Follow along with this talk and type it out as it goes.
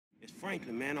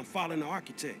Frankly, man, I'm following the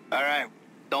architect. All right,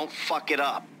 don't fuck it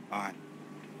up. All right.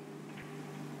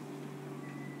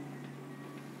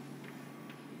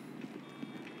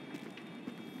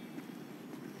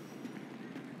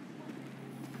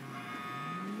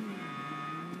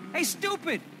 Hey,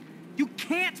 stupid! You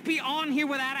can't be on here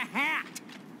without a hat!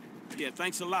 Yeah,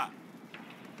 thanks a lot.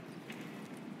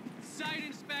 Site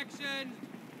inspection.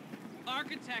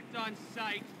 Architect on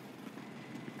site.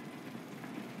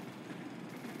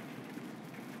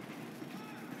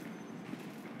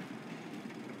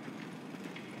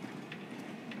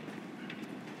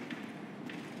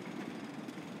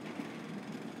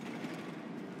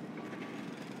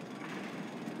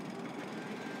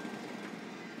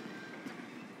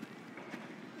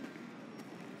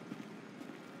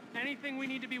 Anything we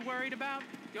need to be worried about?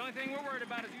 The only thing we're worried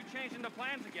about is you changing the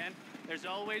plans again. There's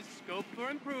always scope for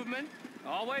improvement.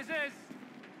 Always is.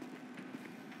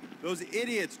 Those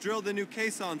idiots drilled the new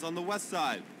caissons on the west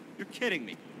side. You're kidding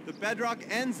me. The bedrock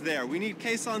ends there. We need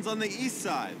caissons on the east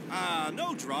side.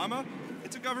 No drama.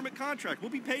 It's a government contract.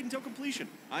 We'll be paid until completion.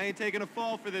 I ain't taking a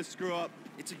fall for this screw-up.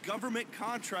 It's a government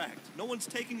contract. No one's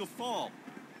taking a fall.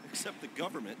 Except the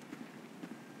government.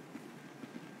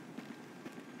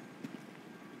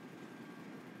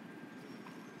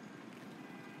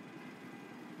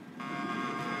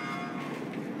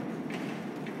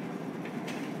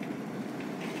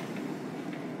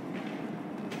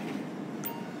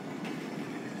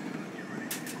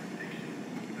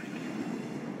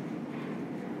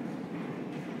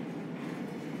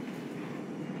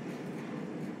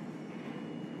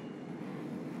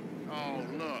 Oh,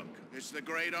 look. It's the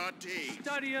great RT.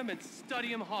 Study 'em and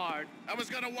study 'em hard. I was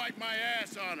gonna wipe my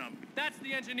ass on him. That's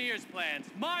the engineer's plans.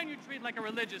 Mine you treat like a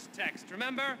religious text,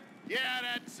 remember? Yeah,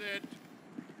 that's it.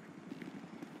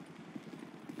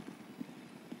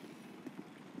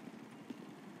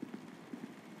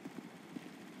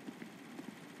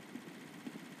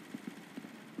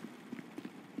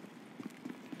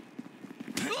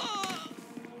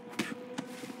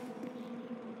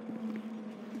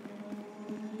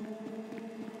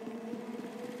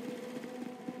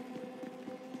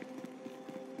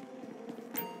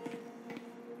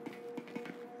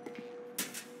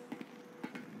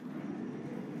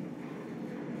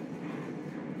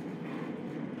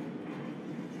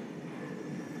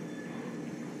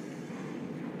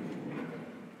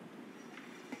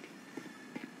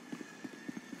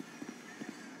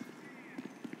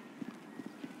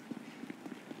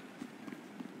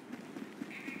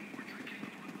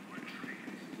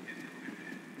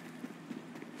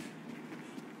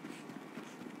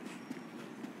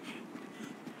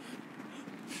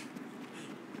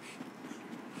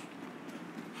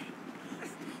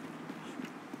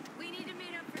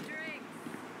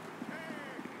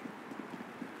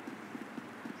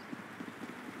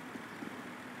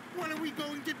 What are we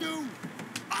going to do?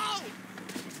 Oh!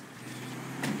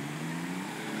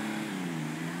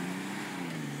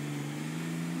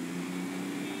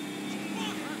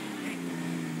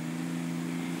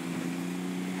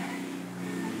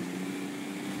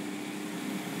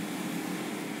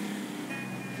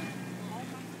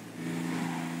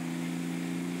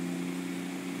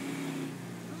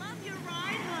 Love your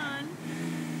ride, hon.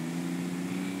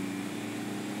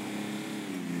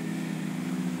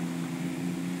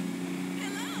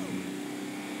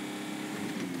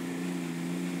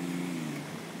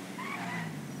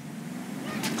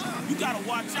 You gotta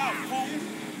watch out, fool.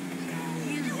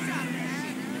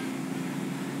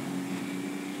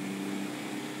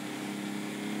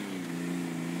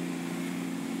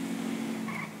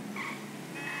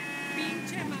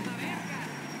 Pinche mamaverga.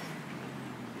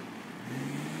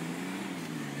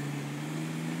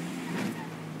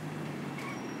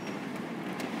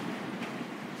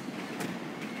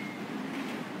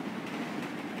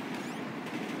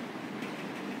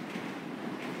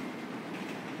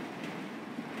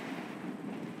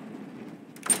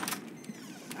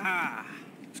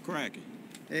 It's cracking.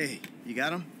 Hey, you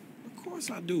got him? Of course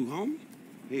I do, homie.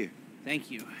 Here.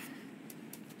 Thank you.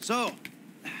 So,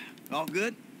 all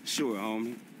good? Sure,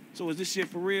 homie. So is this shit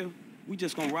for real? We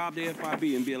just gonna rob the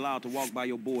FIB and be allowed to walk by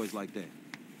your boys like that?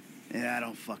 Yeah, I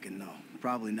don't fucking know.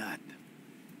 Probably not.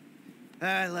 All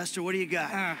right, Lester, what do you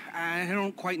got? I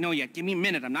don't quite know yet. Give me a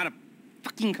minute. I'm not a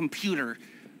fucking computer.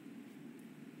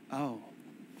 Oh.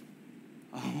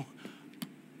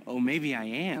 Oh, maybe I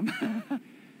am.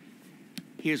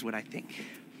 Here's what I think.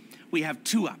 We have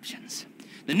two options.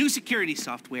 The new security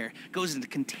software goes into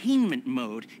containment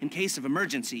mode in case of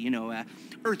emergency, you know,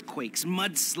 earthquakes,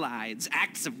 mudslides,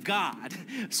 acts of God.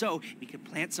 So we could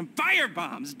plant some fire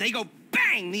bombs. They go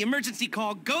bang! The emergency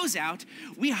call goes out,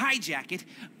 we hijack it,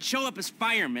 show up as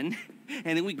firemen,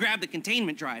 and then we grab the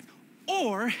containment drive.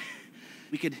 Or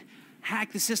we could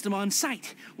hack the system on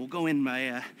site. We'll go in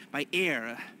by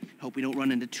air. Hope we don't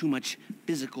run into too much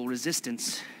physical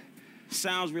resistance.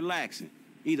 Sounds relaxing.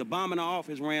 Either bombing an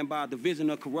office ran by a division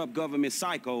of corrupt government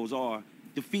psychos or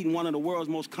defeating one of the world's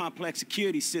most complex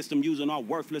security systems using our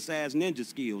worthless-ass ninja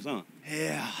skills, huh?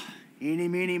 Yeah. Eeny,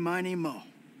 meeny, miny, mo.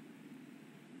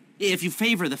 If you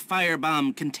favor the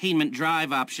firebomb containment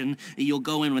drive option, you'll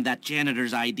go in with that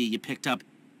janitor's ID you picked up.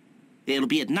 It'll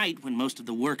be at night when most of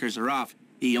the workers are off.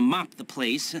 You mop the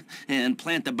place and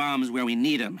plant the bombs where we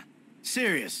need them.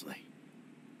 Seriously?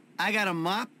 I got a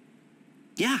mop?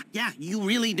 Yeah, you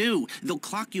really do. They'll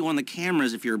clock you on the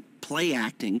cameras if you're play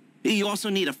acting. You also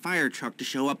need a fire truck to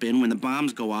show up in when the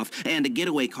bombs go off, and a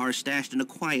getaway car stashed in a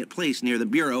quiet place near the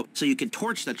bureau so you can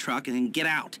torch the truck and then get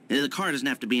out. The car doesn't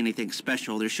have to be anything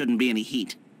special. There shouldn't be any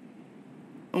heat.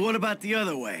 And what about the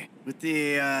other way, with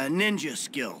the ninja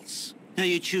skills? Now,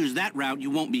 you choose that route, you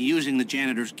won't be using the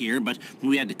janitor's gear, but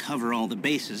we had to cover all the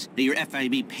bases. Your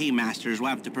FIB paymasters will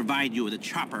have to provide you with a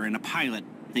chopper and a pilot.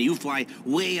 Now, you fly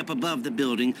way up above the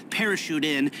building, parachute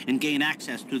in, and gain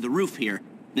access through the roof here.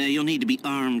 Now, you'll need to be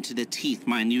armed to the teeth,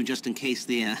 mind you, just in case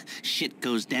the shit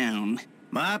goes down.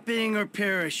 Mopping or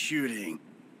parachuting?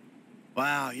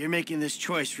 Wow, you're making this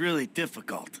choice really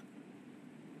difficult.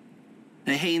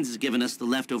 Haynes has given us the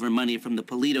leftover money from the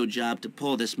Polito job to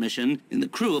pull this mission, and the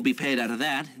crew will be paid out of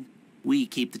that. We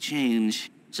keep the change.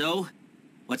 So,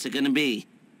 what's it gonna be?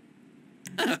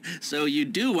 So you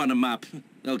do want to mop.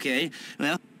 Okay,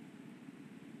 well...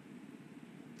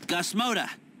 Gus Moda.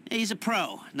 He's a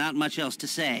pro. Not much else to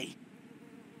say.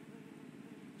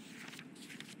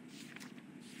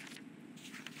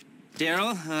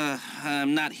 Daryl,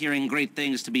 I'm not hearing great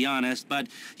things, to be honest, but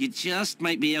you just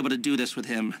might be able to do this with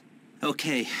him.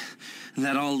 Okay,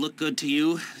 that all look good to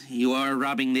you? You are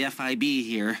robbing the FIB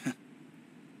here.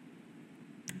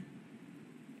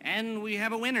 And we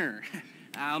have a winner.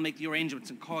 I'll make the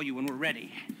arrangements and call you when we're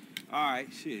ready. All right,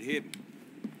 shit, hit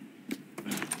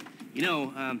me. You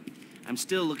know, I'm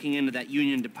still looking into that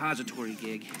union depository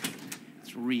gig.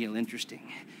 It's real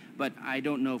interesting. But I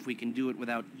don't know if we can do it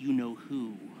without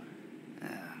you-know-who.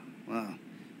 Well,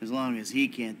 as long as he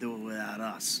can't do it without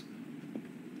us.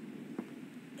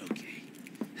 Okay.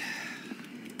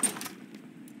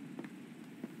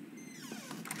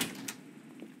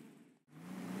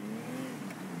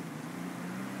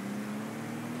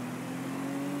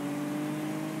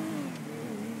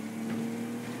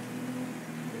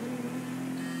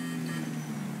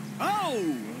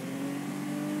 Oh!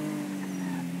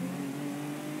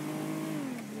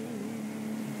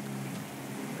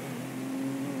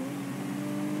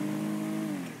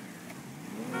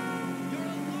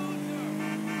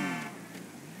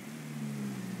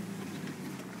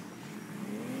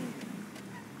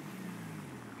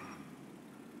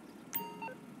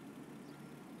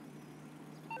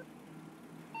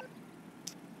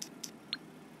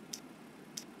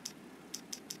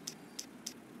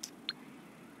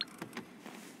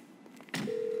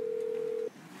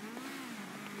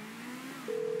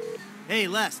 Hey,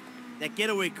 Les, that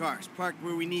getaway car's parked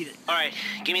where we need it. All right,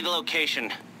 give me the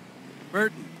location.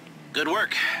 Burton. Good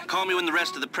work. Call me when the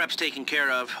rest of the prep's taken care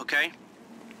of, okay?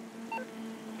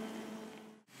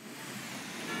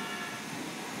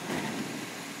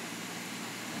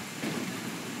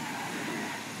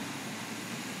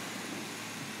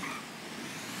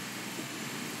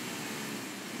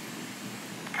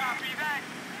 Copy that.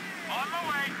 On my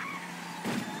way.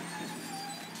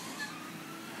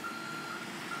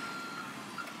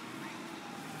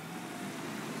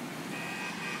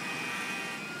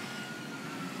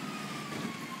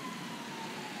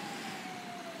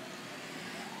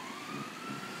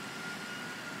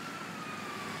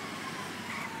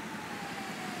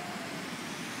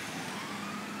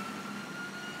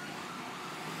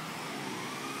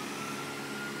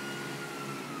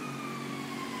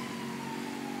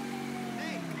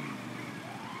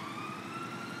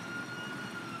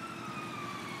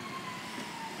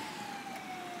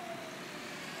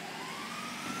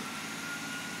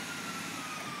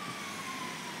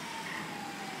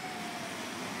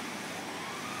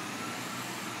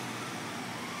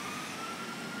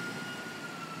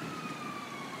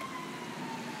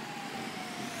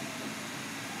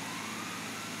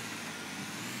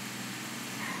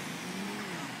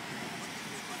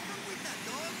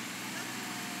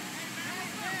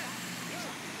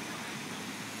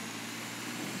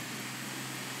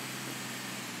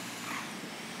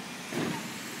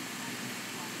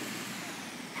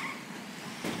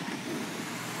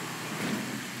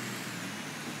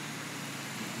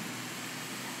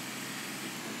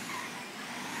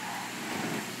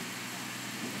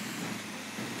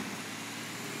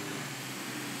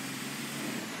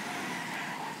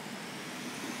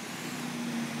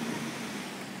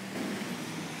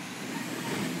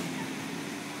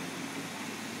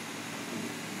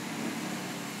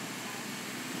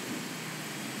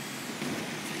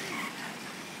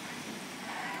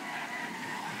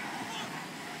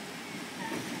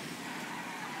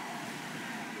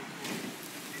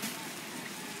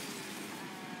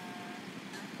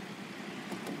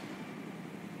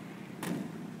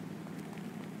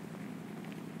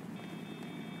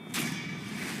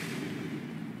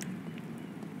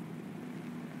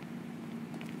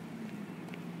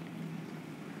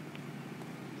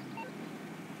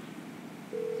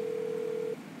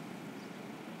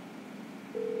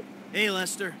 Hey,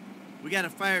 Lester. We got a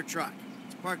fire truck.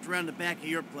 It's parked around the back of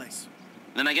your place.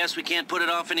 Then I guess we can't put it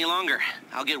off any longer.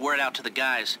 I'll get word out to the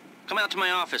guys. Come out to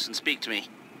my office and speak to me.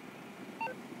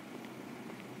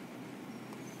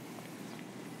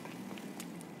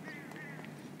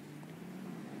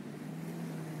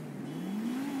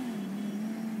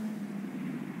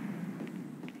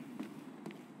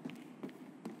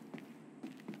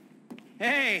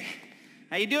 Hey,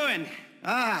 how you doing?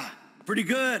 Pretty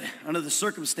good, under the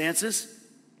circumstances.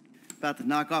 About to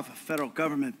knock off a federal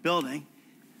government building.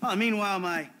 Well, meanwhile,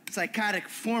 my psychotic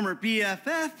former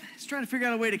BFF is trying to figure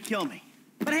out a way to kill me.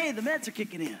 But hey, the meds are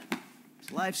kicking in,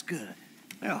 so life's good.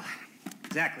 Well,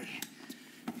 exactly.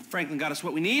 Franklin got us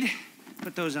what we need.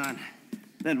 Put those on.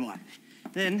 Then what?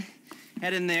 Then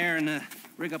head in there and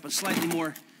rig up a slightly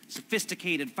more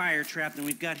sophisticated fire trap than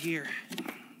we've got here.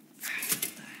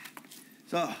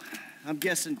 So, I'm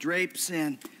guessing drapes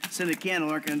and scented candle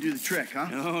aren't gonna do the trick, huh?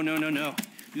 No.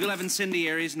 You'll have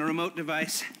incendiaries and a remote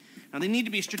device. Now, they need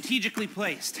to be strategically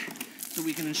placed so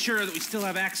we can ensure that we still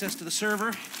have access to the server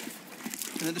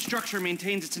and that the structure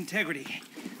maintains its integrity.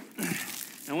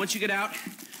 Now, once you get out,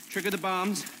 trigger the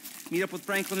bombs, meet up with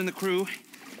Franklin and the crew,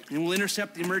 and we'll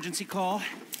intercept the emergency call,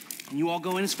 and you all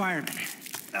go in as firemen.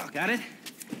 Oh, got it?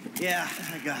 Yeah,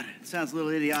 I got it. Sounds a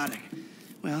little idiotic.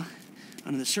 Well,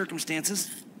 under the circumstances,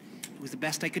 it was the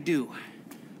best I could do.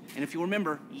 And if you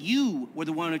remember, you were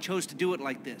the one who chose to do it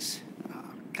like this. Oh,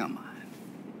 come on.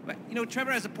 But, you know,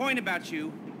 Trevor has a point about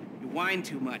you. You whine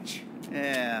too much.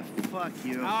 Yeah, fuck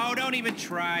you. Oh, don't even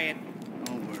try it.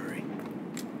 Don't worry.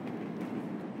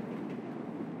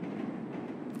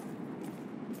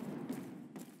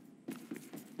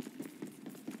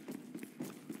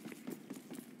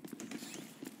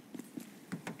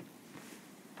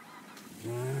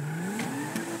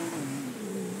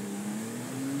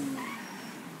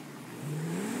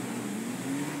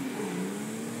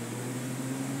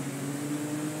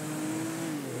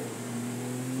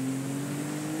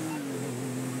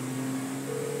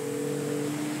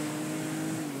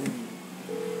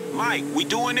 Mike, we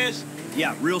doing this?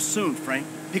 Yeah, real soon, Frank.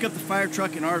 Pick up the fire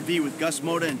truck and RV with Gus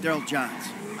Moda and Daryl Johns.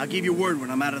 I'll give you word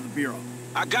when I'm out of the bureau.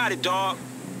 I got it, dog.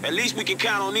 At least we can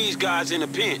count on these guys in a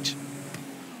pinch.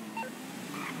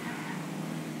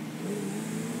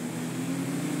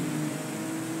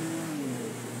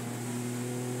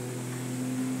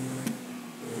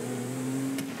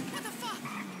 What the fuck?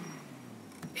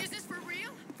 Is this for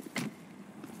real?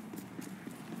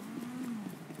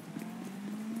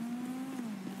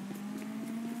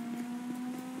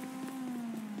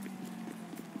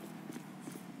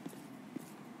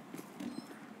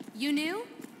 You new?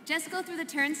 Just go through the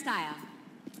turnstile.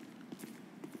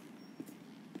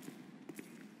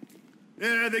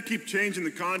 Yeah, they keep changing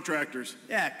the contractors.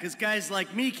 Yeah, because guys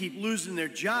like me keep losing their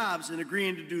jobs and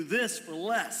agreeing to do this for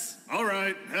less. All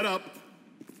right, head up.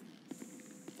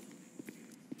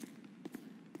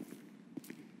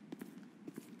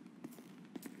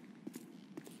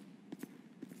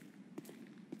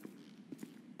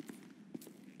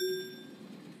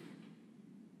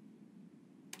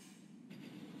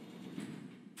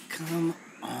 Come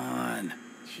on.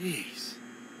 Jeez.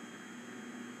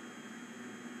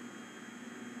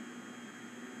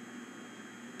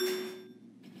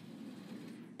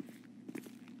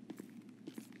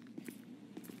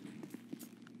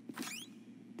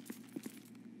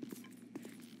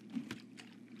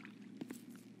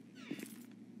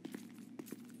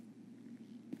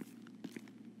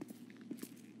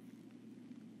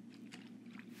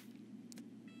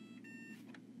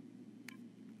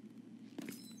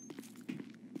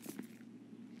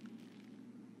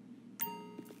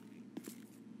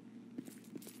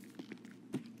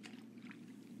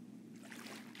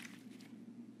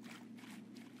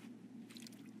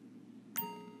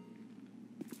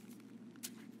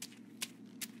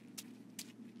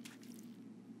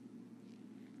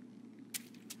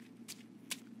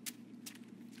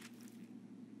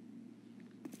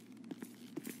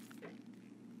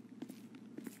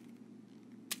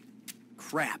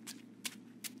 Crap.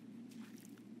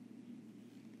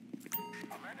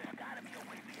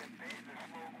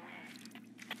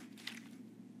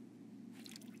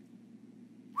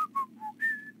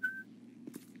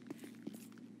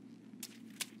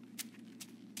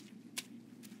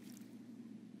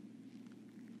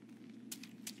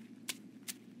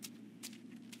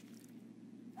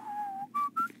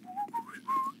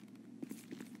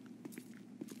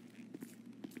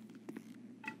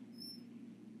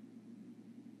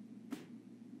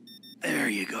 There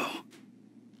you go.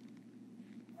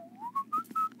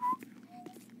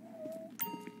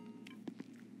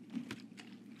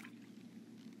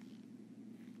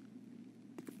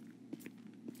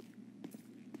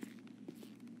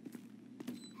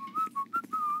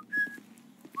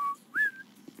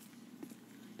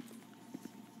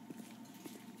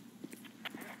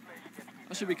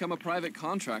 should become a private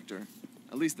contractor.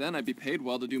 At least then I'd be paid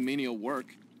well to do menial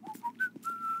work.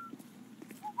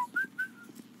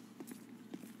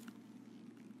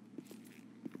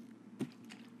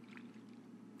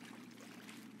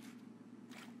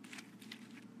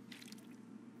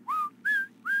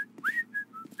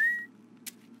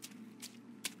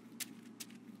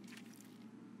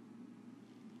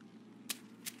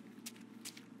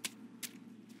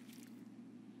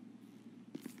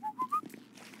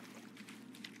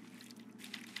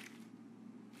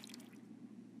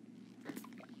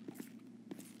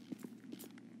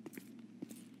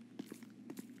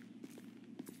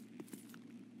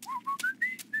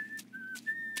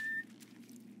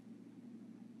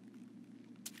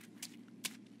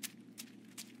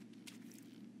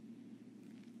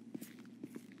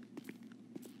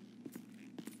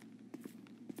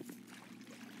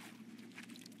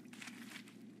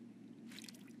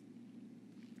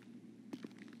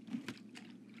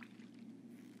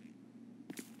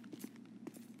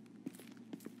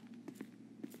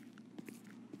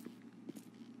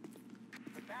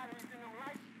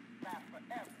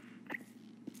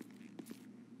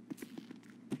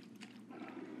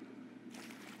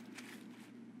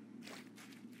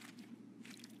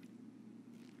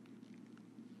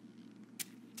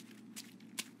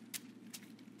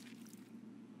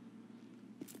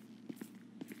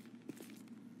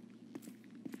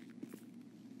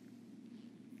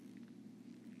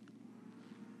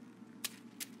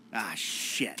 Ah,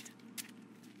 shit.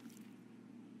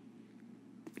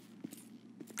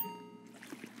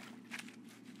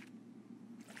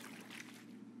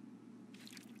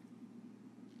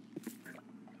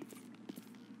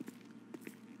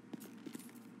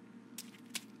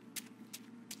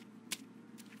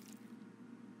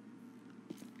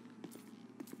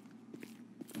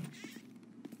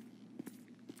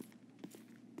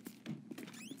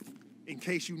 In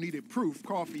case you needed proof,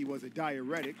 coffee was a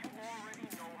diuretic.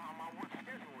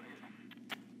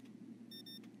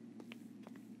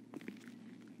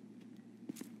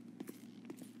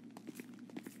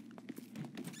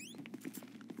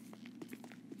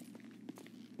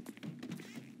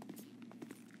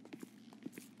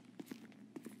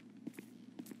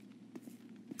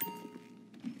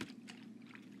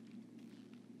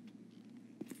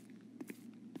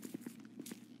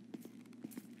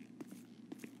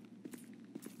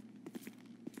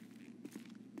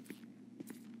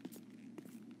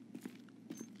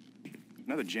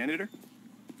 Another janitor?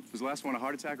 Was the last one a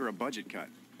heart attack or a budget cut?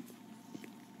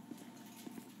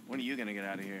 When are you gonna get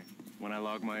out of here? When I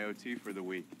log my OT for the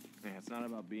week. Yeah, it's not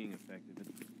about being effective.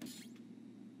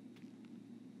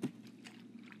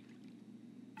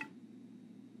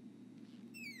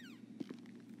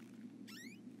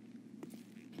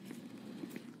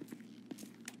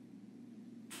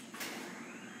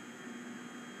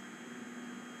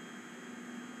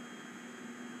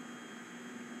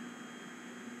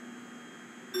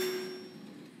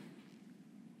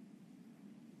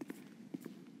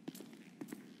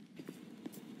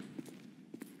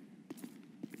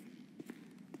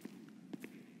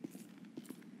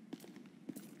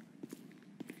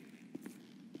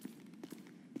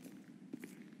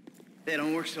 Hey,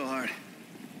 don't work so hard.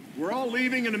 We're all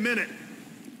leaving in a minute.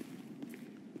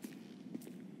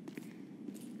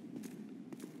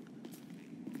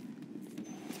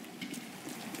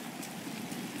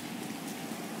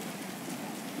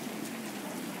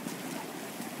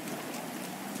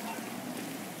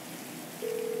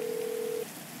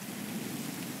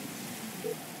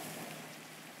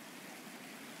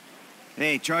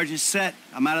 Hey, charge is set.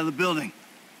 I'm out of the building.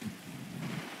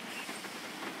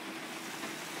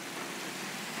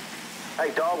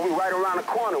 Hey, dog, we right around the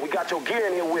corner. We got your gear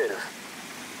in here with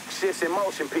us. Shit's in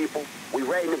motion, people. We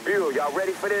raiding the bureau. Y'all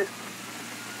ready for this?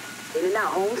 In and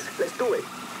out, Holmes. Let's do it.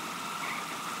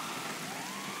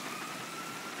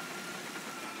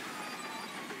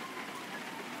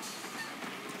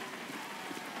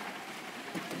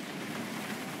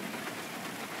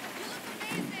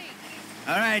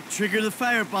 All right, trigger the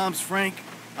fire bombs, Frank.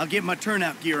 I'll get my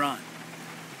turnout gear on.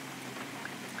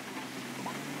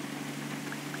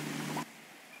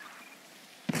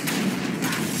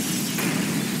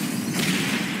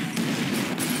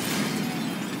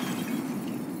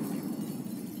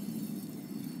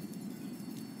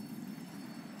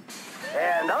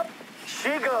 And up she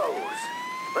goes.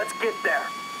 Let's get there.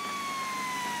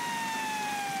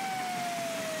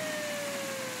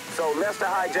 So Lester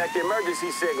hijacked the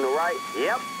emergency signal, right?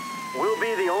 Yep. We'll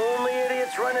be the only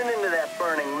idiots running into that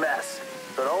burning mess.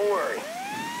 So don't worry.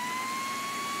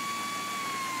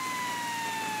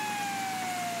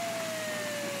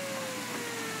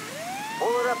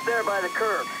 Pull it up there by the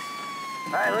curb.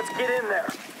 All right, let's get in there.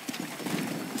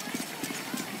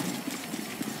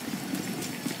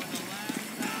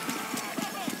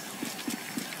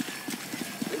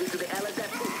 Maybe to the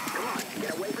LSFC. Come on,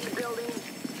 get away from the building.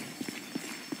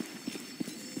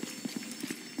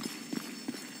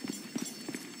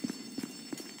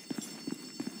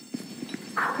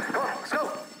 Come on, let's go.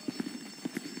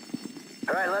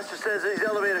 All right, Lester says these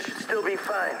elevators should still be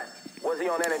fine. Was he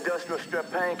on that industrial strep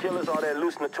painkillers or that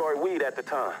hallucinatory weed at the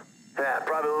time? Yeah,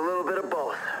 probably a little bit of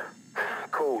both.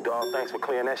 Cool, dog. Thanks for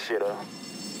clearing that shit up.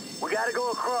 We gotta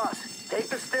go across. Take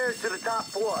the stairs to the top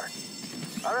floor.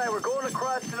 All right, we're going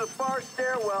across to the far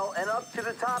stairwell and up to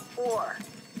the top floor.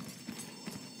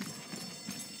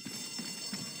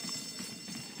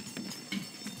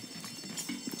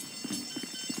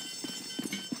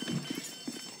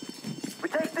 We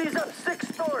take these up 6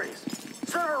 stories.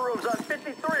 Server room's on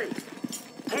 53.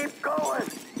 Keep going.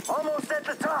 Almost at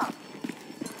the top.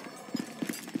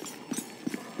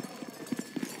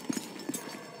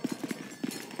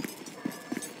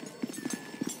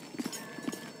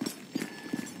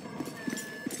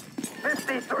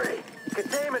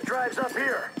 Containment drives up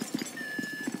here.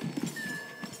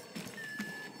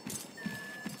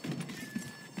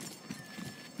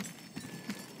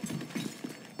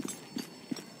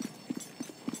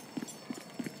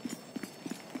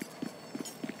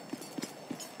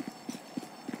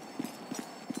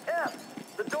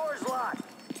 F, the door's locked.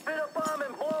 Spin a bomb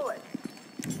and blow it.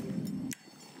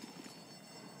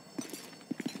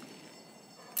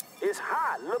 It's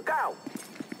hot, look out.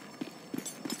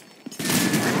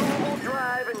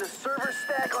 Drive and the server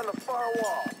stack on the far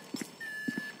wall.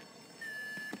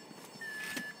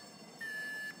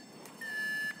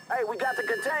 Hey, we got the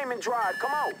containment drive.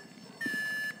 Come on.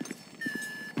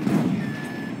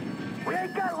 We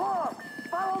ain't got long.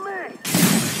 Follow me.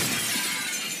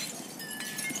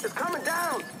 It's coming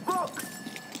down. Look.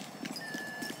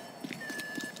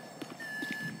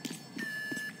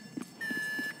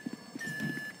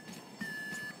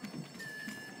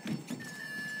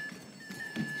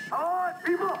 On,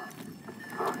 people!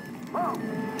 Oh,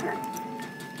 shit!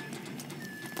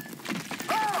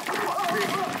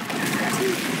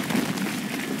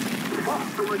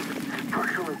 Oh, so much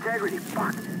structural integrity.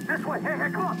 Fuck! This way!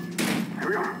 Hey, come on! Here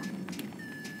we go.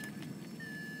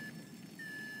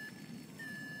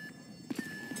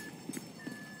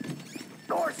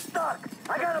 Door's stuck!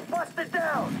 I gotta bust it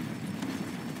down!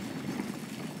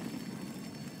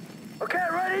 Okay,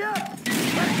 ready up!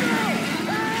 Let's go!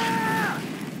 Ah!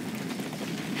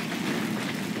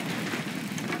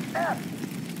 F,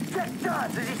 check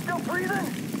Johns. Is he still breathing?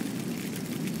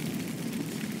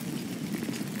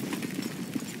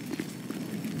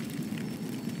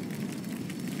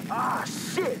 Ah,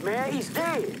 shit, man. He's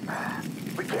dead.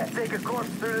 We can't take a corpse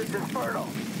through this inferno.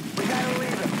 We gotta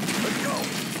leave him. Let's go.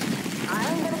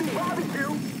 I ain't gonna be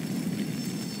barbecue.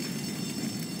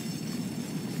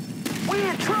 We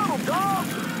in trouble, dog.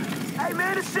 Hey,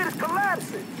 man, this shit is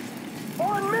collapsing.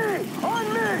 On me!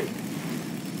 On me!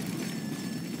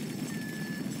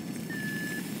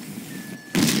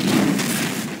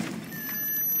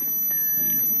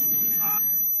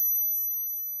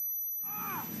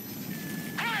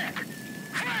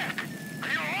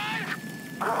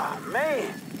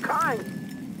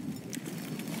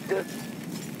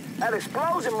 That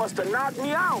explosion must have knocked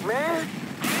me out, man.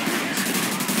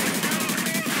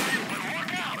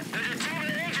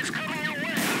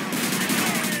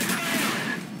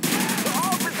 The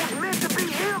office was meant to be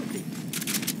empty.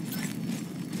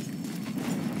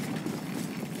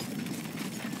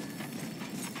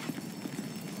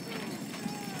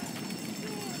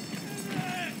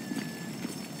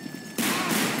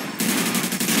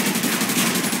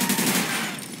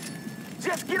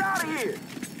 Just get out of here.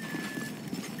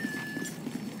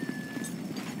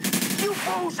 You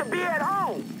fools should be at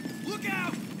home. Look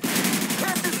out!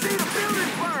 Captain, see the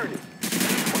building burning.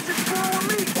 What you screwing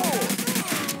me for?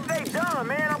 They done,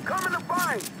 man. I'm coming to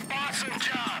find you. Awesome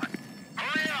job.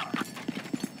 Hurry up.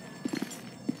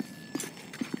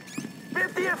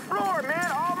 50th floor,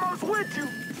 man. Almost with you.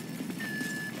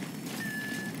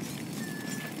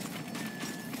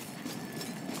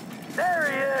 There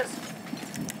he is.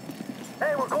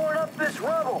 Hey, we're going up this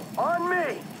rubble. On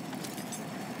me.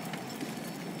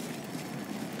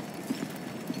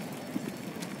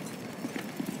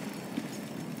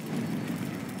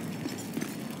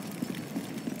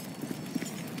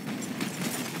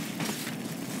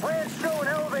 Plans show an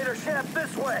elevator shaft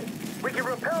this way. We can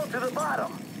rappel to the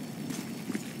bottom.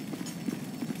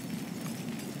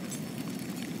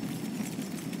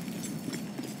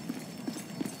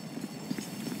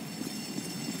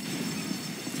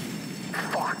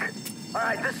 Fuck. All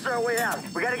right, this is our our way out.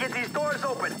 We gotta get these doors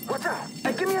open. What's up?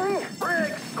 Hey, give me a hand.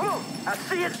 Briggs, come on. I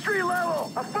see it street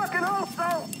level. I fucking hope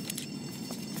so.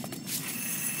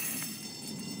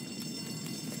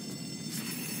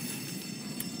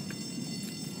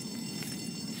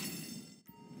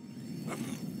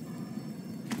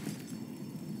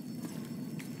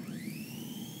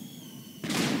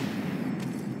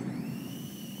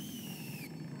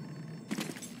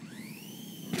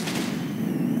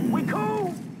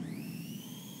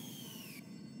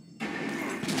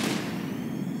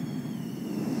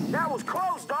 That was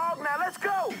close, dog. Now let's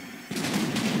go.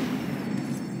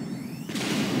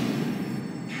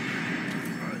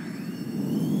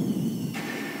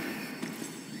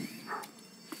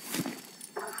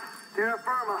 Terra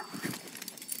firma.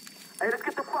 Hey, let's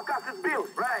get the fuck out this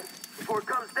building, right? Before it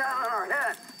comes down on our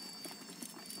heads.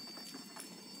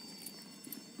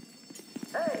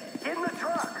 Hey, get in the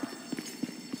truck.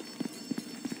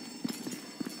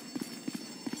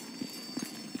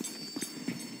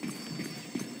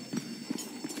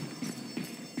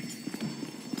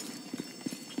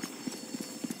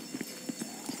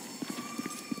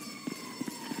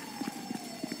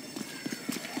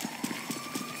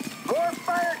 More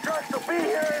fire trucks will be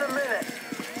here in a minute.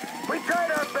 We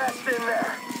tried our best in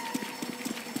there.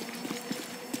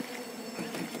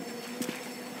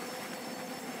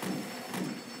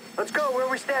 Let's go where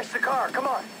we stashed the car. Come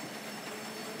on.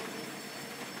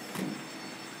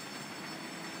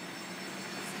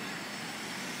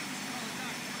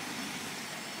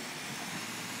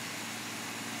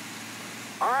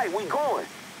 All right, we going.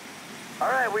 All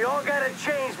right, we all gotta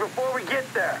change before we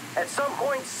get there. At some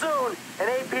point soon, an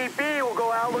APB will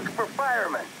go out looking for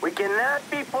firemen. We cannot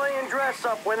be playing dress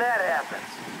up when that happens.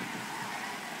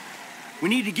 We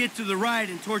need to get to the ride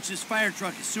and torch this fire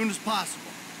truck as soon as possible.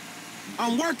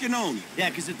 I'm working on it. Yeah,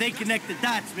 because if they connect the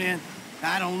dots, man,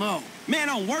 I don't know. Man,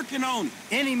 I'm working on it.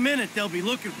 Any minute, they'll be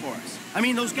looking for us. I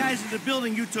mean, those guys in the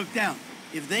building you took down.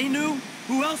 If they knew,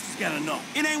 who else is gonna know?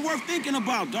 It ain't worth thinking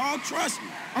about, dog. Trust me.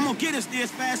 I'm gonna get us there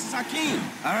as fast as I can.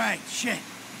 All right, shit.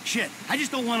 I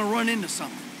just don't want to run into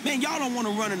something. Man, y'all don't want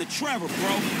to run into Trevor,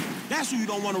 bro. That's who you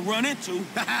don't want to run into.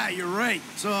 Haha, you're right.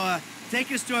 So,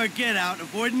 take us to our get out,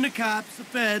 avoiding the cops, the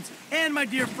feds, and my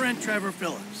dear friend Trevor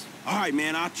Phillips. All right,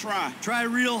 man, I'll try. Try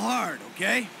real hard,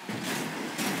 okay?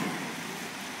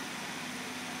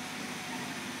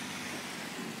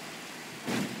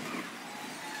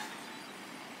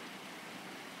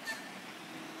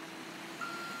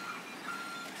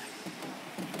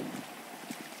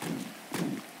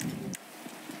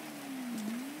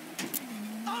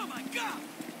 Oh my God!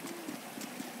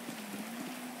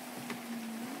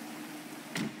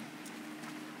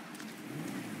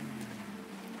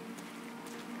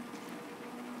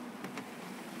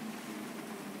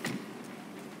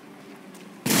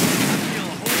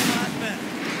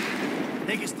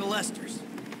 Take us to Lester's.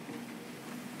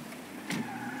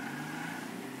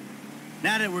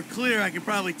 Now that we're clear, I can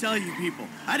probably tell you people,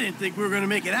 I didn't think we were gonna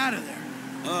make it out of there.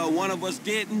 One of us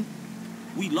didn't.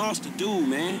 We lost a dude,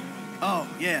 man. Oh,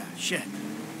 yeah, shit.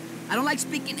 I don't like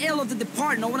speaking ill of the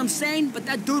departed, know what I'm saying? But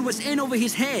that dude was in over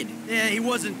his head. Yeah, he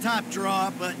wasn't top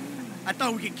draw, but I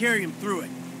thought we could carry him through it.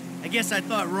 I guess I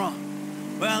thought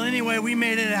wrong. Well, anyway, we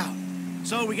made it out.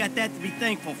 So we got that to be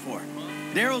thankful for.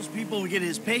 Daryl's people will get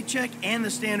his paycheck and the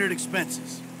standard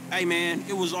expenses. Hey, man,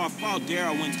 it was our fault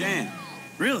Daryl went down.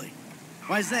 Really?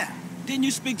 Why's that? Didn't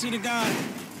you speak to the guy?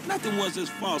 Nothing was his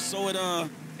fault, so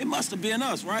it must have been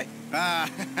us, right?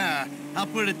 I'll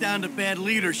put it down to bad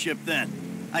leadership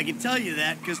then. I can tell you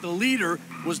that because the leader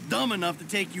was dumb enough to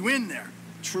take you in there.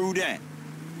 True that.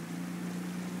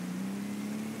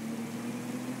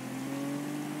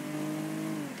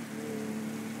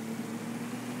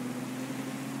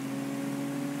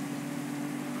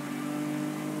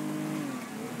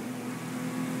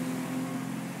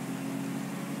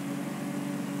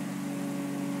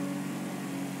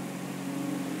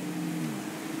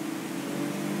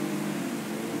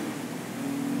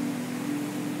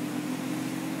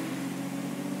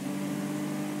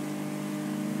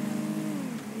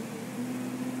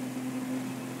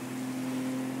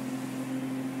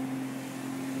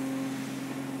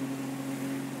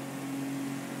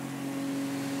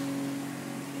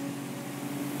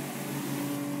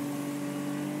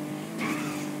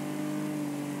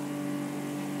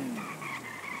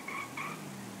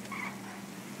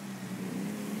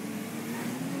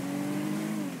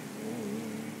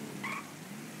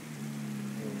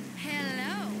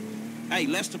 Hey,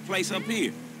 Lester place up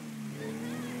here.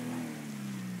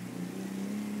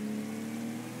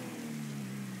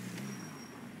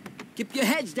 Keep your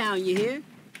heads down, you hear?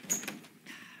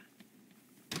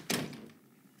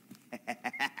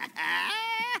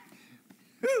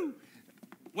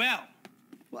 Well.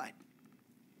 What?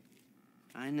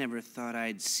 I never thought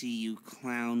I'd see you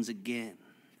clowns again.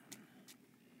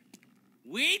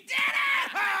 We did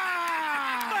it!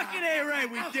 Fucking A right,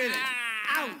 we did it.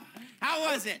 Ow! How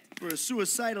was it? For a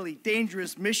suicidally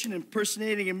dangerous mission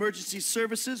impersonating emergency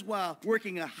services while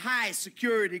working a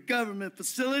high-security government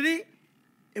facility,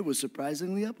 it was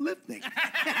surprisingly uplifting.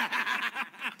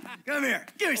 Come here.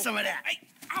 Give me some of that. Hey.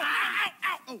 Ow, ow, ow,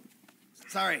 ow. Oh,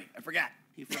 sorry, I forgot.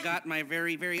 You forgot my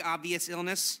very, very obvious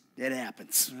illness? It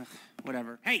happens.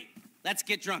 Whatever. Hey, let's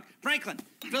get drunk. Franklin,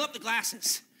 fill up the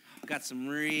glasses. Got some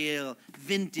real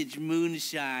vintage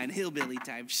moonshine, hillbilly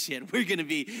type shit. We're gonna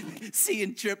be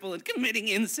seeing triple and committing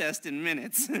incest in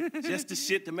minutes. Just the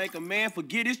shit to make a man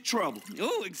forget his trouble.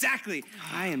 Oh, exactly.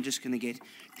 I am just gonna get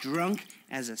drunk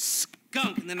as a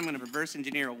skunk, and then I'm gonna reverse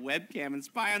engineer a webcam and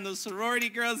spy on those sorority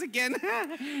girls again.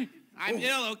 I'm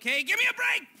ill, okay? Give me a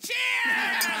break!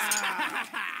 Cheers!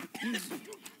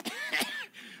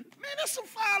 Man, that's some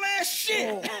foul-ass shit.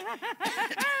 All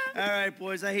right,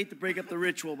 boys, I hate to break up the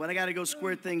ritual, but I gotta go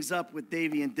square things up with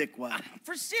Davey and Dickwad.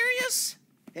 For serious?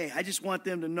 Hey, I just want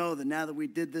them to know that now that we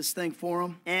did this thing for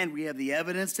them, and we have the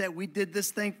evidence that we did this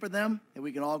thing for them, that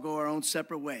we can all go our own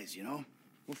separate ways, you know?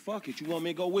 Well, fuck it. You want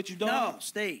me to go with you, dog? No,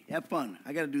 stay. Have fun.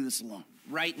 I gotta do this alone.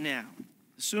 Right now.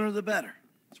 The sooner the better.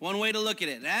 It's one way to look at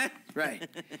it, huh? Right.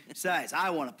 Besides, I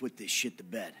want to put this shit to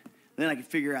bed. Then I can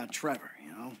figure out Trevor, you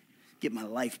know? Get my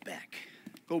life back.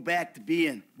 Go back to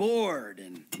being bored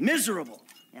and miserable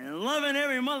and loving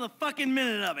every motherfucking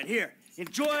minute of it. Here,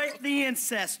 enjoy the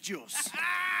incest juice.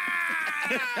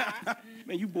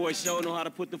 Man, you boys sure know how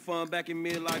to put the fun back in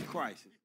midlife crisis.